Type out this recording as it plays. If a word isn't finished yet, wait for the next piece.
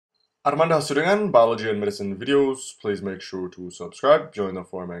Armando Hasudungan, biology and medicine videos. Please make sure to subscribe. Join the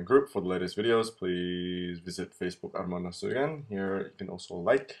four-man group for the latest videos. Please visit Facebook Armando Hasudungan. Here you can also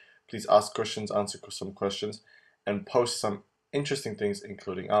like. Please ask questions, answer some questions, and post some interesting things,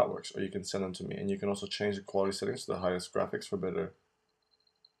 including artworks, or you can send them to me. And you can also change the quality settings to the highest graphics for better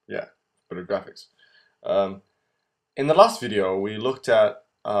graphics. In the last video, we looked at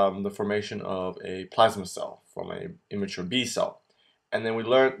the formation of a plasma cell from an immature B cell. And then we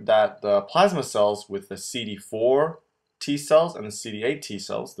learned that the plasma cells with the CD4 T cells and the CD8 T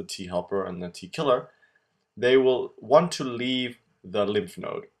cells, the T helper and the T killer, they will want to leave the lymph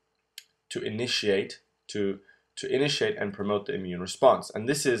node to initiate and promote the immune response. And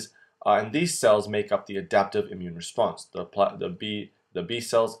this is and these cells make up the adaptive immune response, the B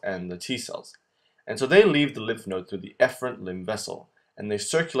cells and the T cells. And so they leave the lymph node through the efferent lymph vessel, and they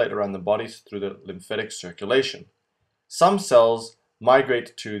circulate around the body through the lymphatic circulation. Some cells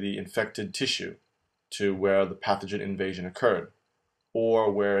migrate to the infected tissue, to where the pathogen invasion occurred,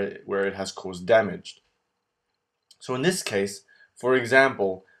 or where it has caused damage. So in this case, for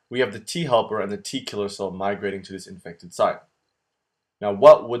example, we have the T helper and the T killer cell migrating to this infected site. Now,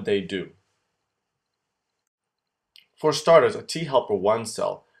 what would they do? For starters, a T helper 1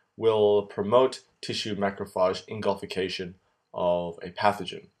 cell will promote tissue macrophage engulfication of a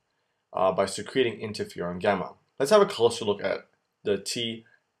pathogen by secreting interferon gamma. Let's have a closer look at the T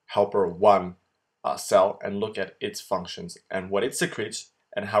helper 1 cell and look at its functions and what it secretes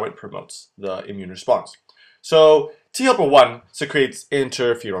and how it promotes the immune response. So T helper 1 secretes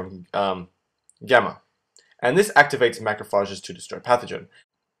interferon gamma, and this activates macrophages to destroy pathogen.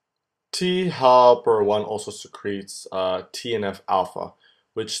 T helper 1 also secretes TNF alpha,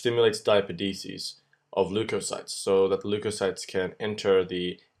 which stimulates diapedesis of leukocytes so that the leukocytes can enter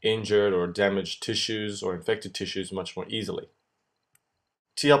the injured or damaged tissues or infected tissues much more easily.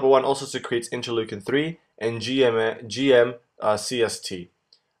 T helper 1 also secretes interleukin-3 and GM-CST,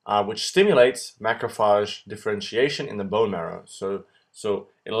 which stimulates macrophage differentiation in the bone marrow. So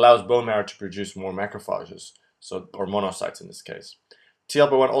it allows bone marrow to produce more macrophages, or monocytes in this case. T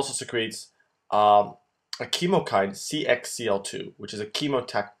helper 1 also secretes a chemokine CXCL2, which is a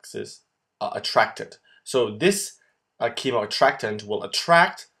chemotaxis attractant. So this chemoattractant will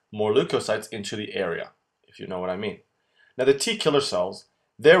attract more leukocytes into the area, if you know what I mean. Now the T killer cells,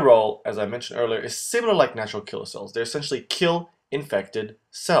 their role, as I mentioned earlier, is similar like natural killer cells. They essentially kill infected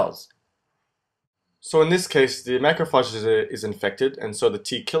cells. So in this case, the macrophage is infected, and so the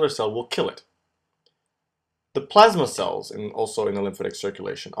T killer cell will kill it. The plasma cells, and also in the lymphatic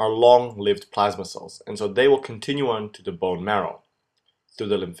circulation, are long-lived plasma cells, and so they will continue on to the bone marrow through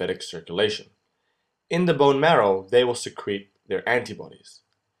the lymphatic circulation. In the bone marrow, they will secrete their antibodies,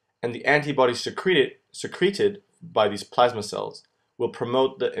 and the antibodies secreted by these plasma cells will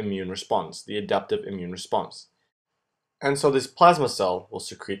promote the immune response, the adaptive immune response. And so this plasma cell will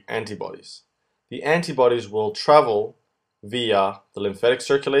secrete antibodies. The antibodies will travel via the lymphatic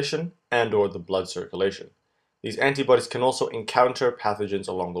circulation and/or the blood circulation. These antibodies can also encounter pathogens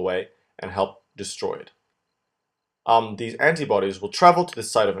along the way and help destroy it. These antibodies will travel to the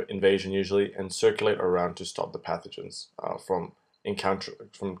site of invasion usually and circulate around to stop the pathogens from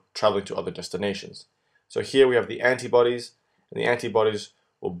traveling to other destinations. So here we have the antibodies, and the antibodies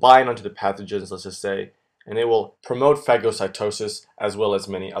will bind onto the pathogens, let's just say, and it will promote phagocytosis as well as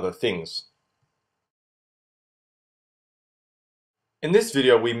many other things. In this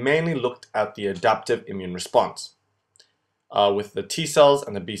video, we mainly looked at the adaptive immune response with the T cells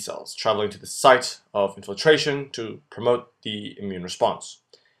and the B cells traveling to the site of infiltration to promote the immune response.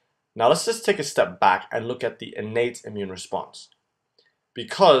 Now let's just take a step back and look at the innate immune response,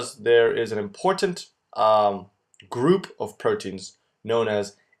 because there is an important group of proteins known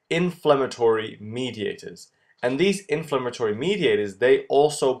as inflammatory mediators. And these inflammatory mediators, they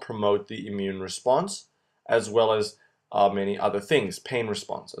also promote the immune response as well as many other things, pain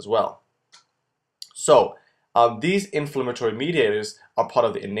response as well. So these inflammatory mediators are part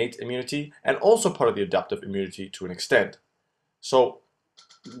of the innate immunity and also part of the adaptive immunity to an extent. So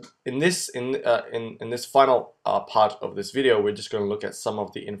in this final part of this video, we're just going to look at some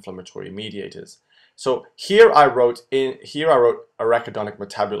of the inflammatory mediators. So here I wrote arachidonic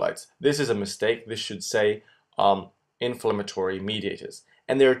metabolites. This is a mistake. This should say inflammatory mediators.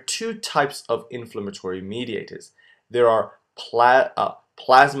 And there are two types of inflammatory mediators. There are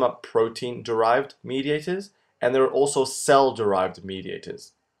plasma protein derived mediators, and there are also cell derived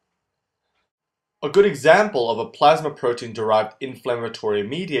mediators. A good example of a plasma protein derived inflammatory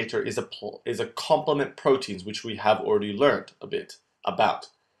mediator is a complement proteins, which we have already learned a bit about.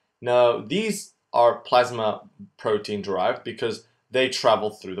 Now these are plasma protein derived because they travel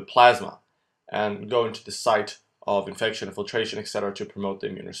through the plasma and go into the site of infection, infiltration, etc. to promote the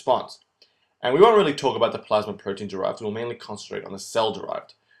immune response. And we won't really talk about the plasma protein derived, we'll mainly concentrate on the cell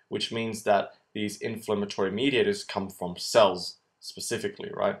derived, which means that these inflammatory mediators come from cells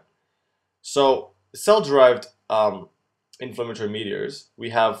specifically, right? So cell derived inflammatory mediators,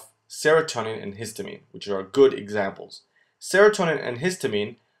 we have serotonin and histamine, which are good examples. Serotonin and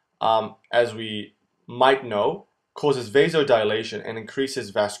histamine, as we might know, causes vasodilation and increases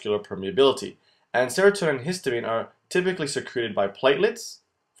vascular permeability. And serotonin and histamine are typically secreted by platelets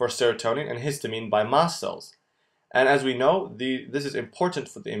for serotonin and histamine by mast cells. And as we know, this is important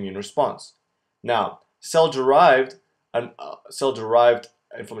for the immune response. Now, cell-derived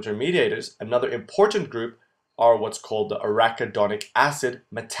inflammatory mediators, another important group, are what's called the arachidonic acid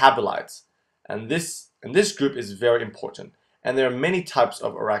metabolites. And this group is very important. And there are many types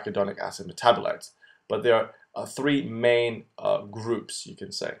of arachidonic acid metabolites, but there are three main groups, you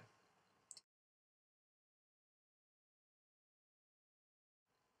can say.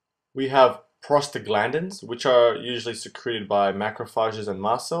 We have prostaglandins, which are usually secreted by macrophages and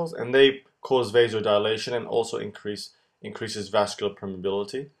mast cells, and they cause vasodilation and also increases vascular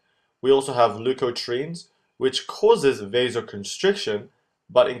permeability. We also have leukotrienes, which causes vasoconstriction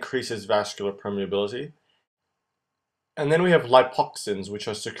but increases vascular permeability. And then we have lipoxins, which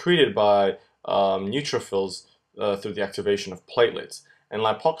are secreted by neutrophils through the activation of platelets. And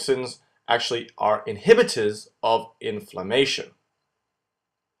lipoxins actually are inhibitors of inflammation.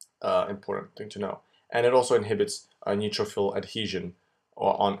 Important thing to know. And it also inhibits neutrophil adhesion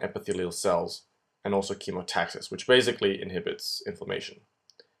on epithelial cells and also chemotaxis, which basically inhibits inflammation.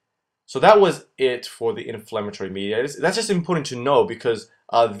 So that was it for the inflammatory mediators. That's just important to know because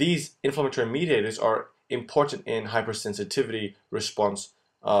these inflammatory mediators are important in hypersensitivity response,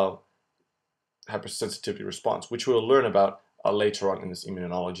 which we'll learn about later on in this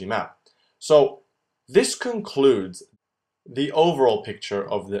immunology map. So this concludes the overall picture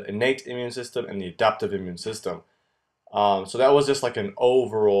of the innate immune system and the adaptive immune system. So that was just like an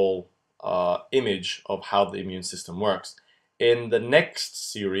overall image of how the immune system works. In the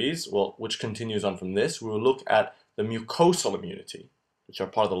next series, which continues on from this, we will look at the mucosal immunity, which are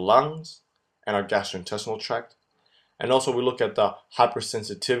part of the lungs and our gastrointestinal tract. And also we look at the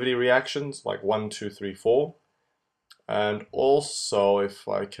hypersensitivity reactions like 1, 2, 3, 4. And also, if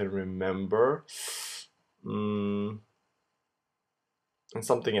I can remember, and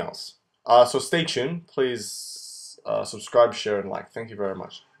something else. So stay tuned. Please subscribe, share, and like. Thank you very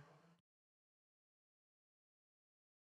much.